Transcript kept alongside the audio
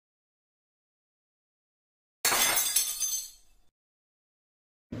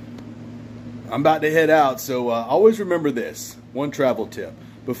I'm about to head out, so always remember this. One travel tip.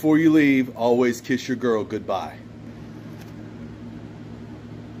 Before you leave, always kiss your girl goodbye.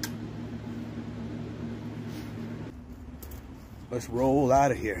 Let's roll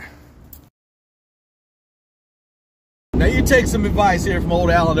out of here. Now you take some advice here from old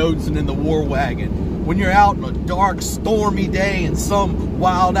Alan Odinson in the War Wagon. When you're out on a dark, stormy day and some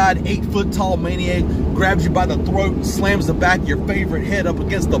wild-eyed 8-foot-tall maniac grabs you by the throat and slams the back of your favorite head up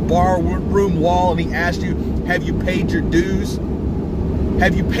against the bar room wall and he asks you, have you paid your dues?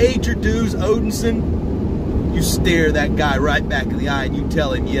 Have you paid your dues, Odinson? You stare that guy right back in the eye and you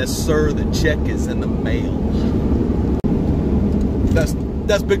tell him, yes sir, the check is in the mail.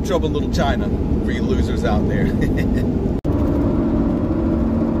 That's Big Trouble in Little China for you losers out there.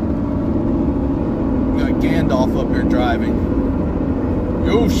 Gandalf up here driving.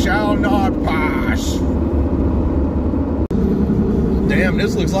 You shall not pass. Damn,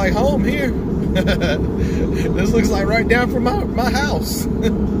 this looks like home here. This looks like right down from my house.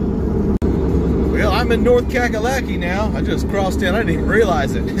 Well, I'm in North Kakalaki now. I just crossed in. I didn't even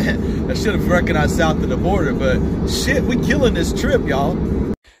realize it. I should have recognized south of the border, but shit, we killing this trip, y'all.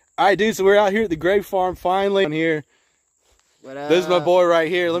 All right, dude, so we're out here at the Grave Farm finally. I'm here. This is my boy right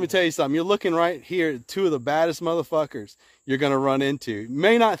here. Let me tell you something. You're looking right here at two of the baddest motherfuckers you're going to run into. You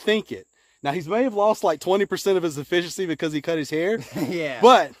may not think it. Now, he may have lost like 20% of his efficiency because he cut his hair. Yeah.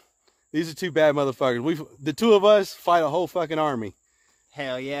 But these are two bad motherfuckers. The two of us fight a whole fucking army.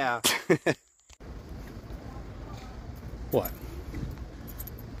 Hell yeah. What?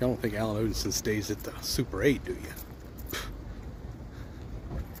 You don't think Alan Odinson stays at the Super 8, do you?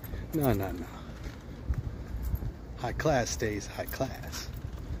 No, no, no. High class stays high class.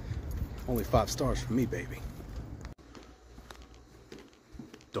 Only 5 stars for me, baby.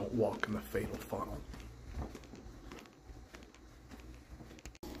 Don't walk in the fatal funnel.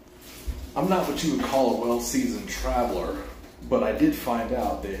 I'm not what you would call a well-seasoned traveler, but I did find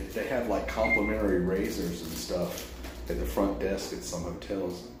out that they have like complimentary razors and stuff at the front desk at some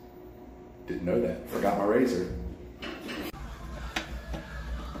hotels. Didn't know that. Forgot my razor.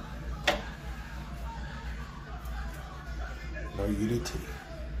 No unity.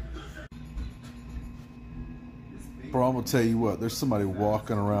 Bro, I'm gonna tell you what, there's somebody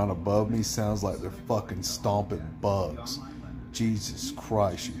walking around above me, sounds like they're fucking stomping bugs. Jesus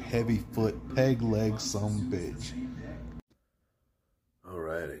Christ, you heavy foot, peg leg son bitch.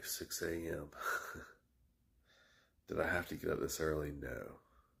 Alrighty, 6 a.m. Did I have to get up this early? No.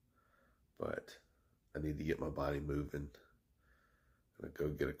 But I need to get my body moving. I'm gonna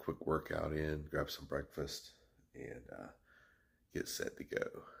go get a quick workout in, grab some breakfast, and get set to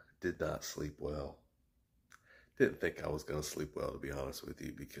go. Did not sleep well. Didn't think I was going to sleep well, to be honest with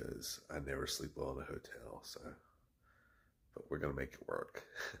you, because I never sleep well in a hotel, so. But we're going to make it work.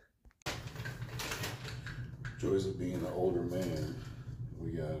 Joys of being an older man.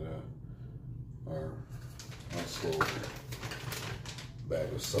 We got our nice little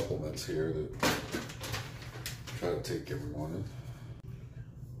bag of supplements here that I try to take every morning.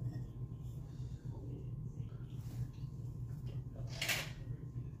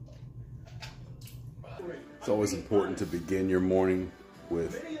 It's always important to begin your morning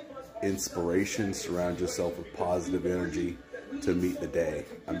with inspiration. Surround yourself with positive energy to meet the day.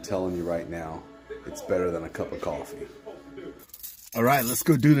 I'm telling you right now, it's better than a cup of coffee. All right, let's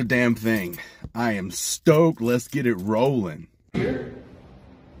go do the damn thing. I am stoked. Let's get it rolling. Here.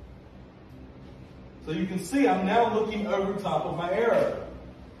 So you can see I'm now looking over top of my arrow.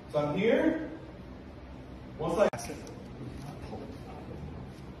 So I'm here. Once I...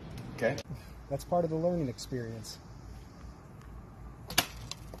 Okay. That's part of the learning experience.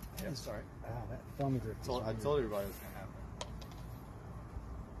 Yeah, sorry. Wow, that thumb grip. I told everybody it was going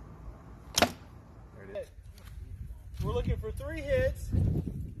to happen. There it is. We're looking for 3 hits,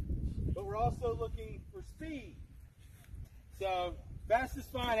 but we're also looking for speed. So fast is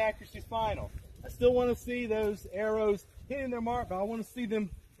fine, accuracy is final. I still want to see those arrows hitting their mark, but I want to see them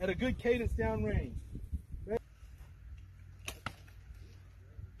at a good cadence downrange.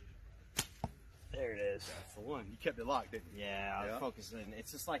 There it is. That's the one. You kept it locked, didn't you? Yeah, I was focusing.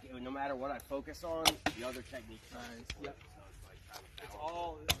 It's just like no matter what I focus on, the other technique shines. Yep. So it's like trying to it's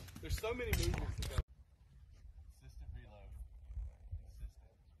all, there's so many movements to go. Consistent reload.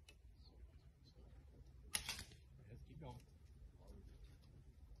 Consistent. Let's keep going.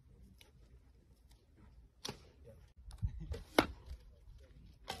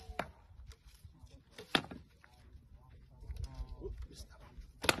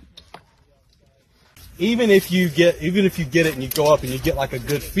 Even if you get it and you go up and you get like a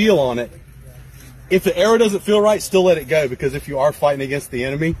good feel on it, if the arrow doesn't feel right, still let it go, because if you are fighting against the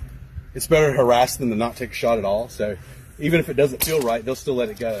enemy, it's better to harass them than not take a shot at all. So even if it doesn't feel right, they'll still let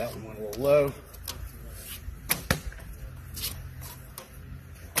it go. That one went a little low.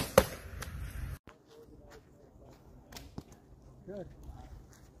 Good.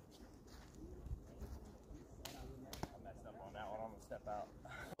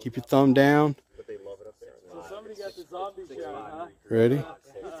 Keep your thumb down. So somebody got the zombie shot, huh? Ready?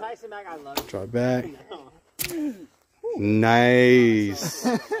 Tyson Mac, I love Try back. Nice.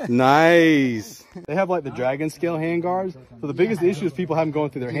 Nice. They have like the dragon scale hand guards. So the biggest issue is people have them going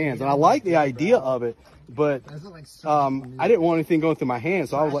through their hands. And I like the idea of it, but I didn't want anything going through my hands.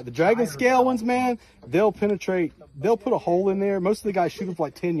 So I was like, the dragon scale ones, man, they'll penetrate. They'll put a hole in there. Most of the guys shoot them for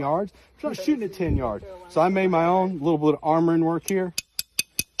like 10 yards. I'm not shooting at 10 yards. So I made my own little bit of armoring work here.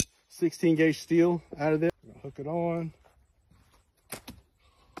 16 gauge steel out of there. Hook it on.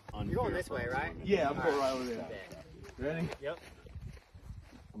 You're going this way, right? Yeah, I'm going right over there. Ready? Yep.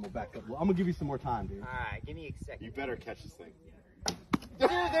 I'm gonna back up. I'm gonna give you some more time, dude. All right, give me a second. You better catch this thing.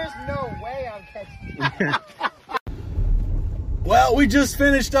 Dude, there's no way I'm catching it. Well, we just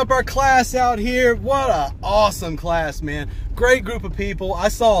finished up our class out here. What an awesome class, man. Great group of people. I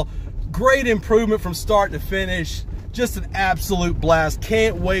saw great improvement from start to finish. Just an absolute blast.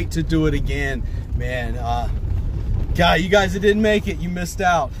 Can't wait to do it again, man. God, you guys that didn't make it, you missed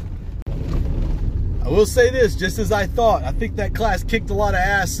out. I will say this, just as I thought, I think that class kicked a lot of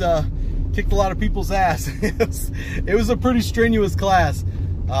ass, kicked a lot of people's ass. It was a pretty strenuous class.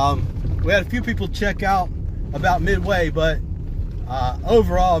 We had a few people check out about midway, but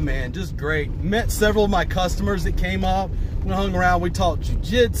overall, man, just great. Met several of my customers that came up. We hung around, we talked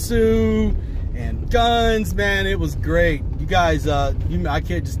jiu-jitsu and guns, man. It was great. You guys, I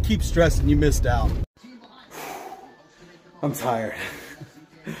can't just keep stressing, you missed out. I'm tired.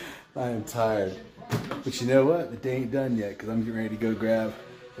 I am tired. But you know what? The day ain't done yet, because I'm getting ready to go grab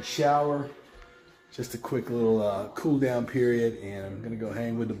a shower. Just a quick little cool down period, and I'm gonna go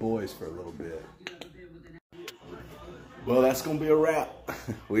hang with the boys for a little bit. Well, that's gonna be a wrap.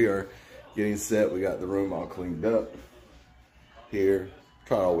 We are getting set. We got the room all cleaned up here.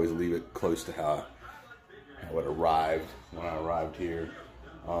 Try to always leave it close to how it arrived when I arrived here.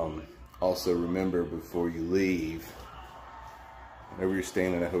 Also remember, before you leave, whenever you're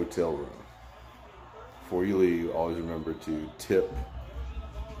staying in a hotel room, before you leave, always remember to tip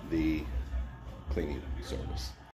the cleaning service.